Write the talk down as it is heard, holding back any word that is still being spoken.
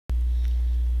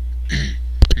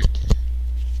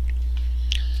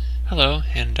Hello,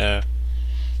 and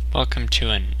welcome to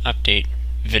an update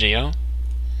video.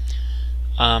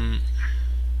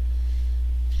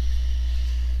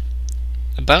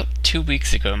 About 2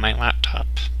 weeks ago, my laptop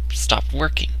stopped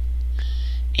working,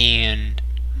 and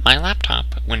my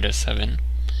laptop, Windows 7,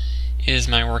 is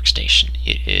my workstation.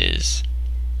 It is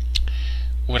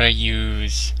what I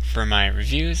use for my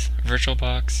reviews,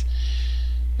 VirtualBox,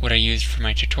 what I use for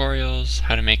my tutorials,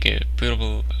 how to make a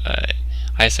bootable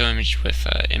ISO image with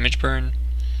ImageBurn,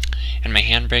 and my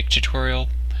Handbrake tutorial.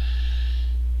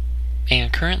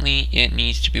 And currently it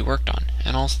needs to be worked on,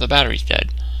 and also the battery's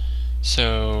dead,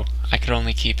 so I could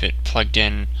only keep it plugged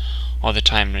in all the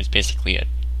time, and it's basically a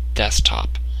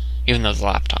desktop, even though it's a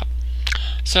laptop.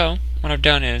 So what I've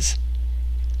done is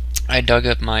I dug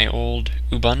up my old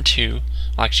Ubuntu,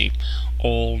 well, actually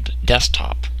old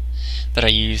desktop that I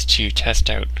used to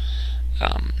test out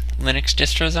Linux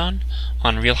distros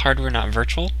on real hardware, not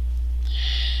virtual.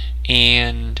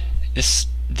 And this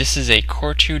is a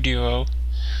Core 2 Duo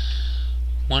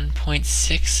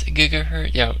 1.6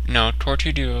 gigahertz. Yeah, no, Core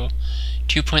 2 Duo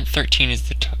 2.13 is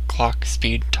the clock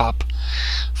speed top,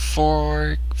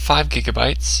 5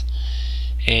 gigabytes,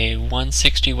 a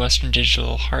 160 Western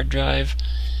Digital hard drive,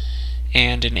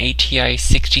 and an ATI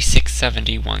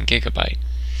 6670 1 gigabyte.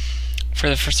 For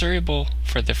the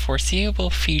foreseeable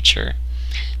future,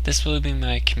 this will be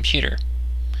my computer.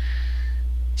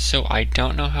 So I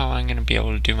don't know how I'm going to be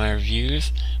able to do my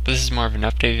reviews, but this is more of an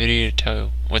update video to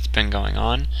tell what's been going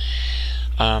on.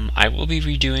 I will be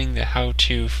redoing the how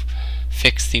to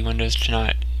fix the Windows to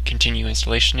not continue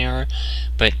installation error,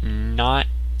 but not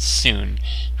soon,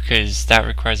 because that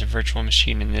requires a virtual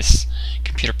machine, and this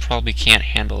computer probably can't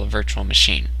handle a virtual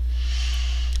machine.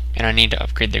 And I need to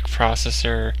upgrade the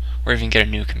processor, or even get a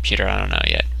new computer, I don't know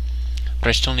yet. But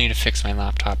I still need to fix my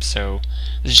laptop, so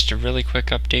this is just a really quick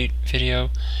update video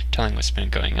telling what's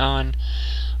been going on.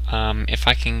 If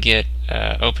I can get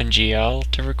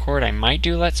OpenGL to record, I might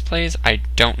do Let's Plays, I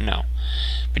don't know.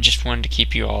 But just wanted to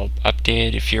keep you all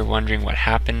updated. If you're wondering what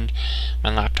happened,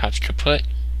 my laptop's kaput.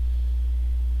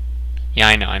 Yeah,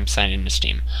 I know, I'm signed into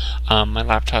Steam. My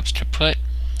laptop's kaput,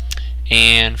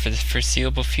 and for the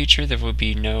foreseeable future there will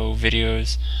be no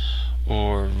videos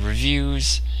or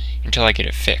reviews until I get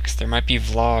it fixed. There might be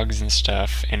vlogs and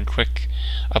stuff and quick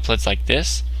uploads like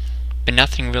this, but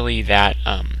nothing really that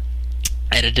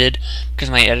edited, because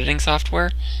my editing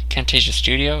software, Camtasia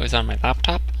Studio, is on my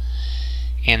laptop,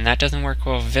 and that doesn't work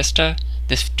well with Vista.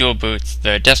 This dual boots,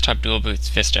 the desktop dual boots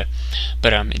Vista,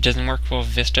 but it doesn't work well with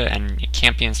Vista, and it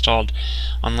can't be installed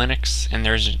on Linux, and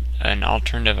there's an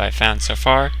alternative I found so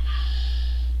far.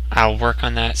 I'll work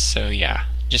on that, so yeah,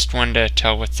 just wanted to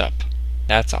tell what's up.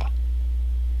 That's all.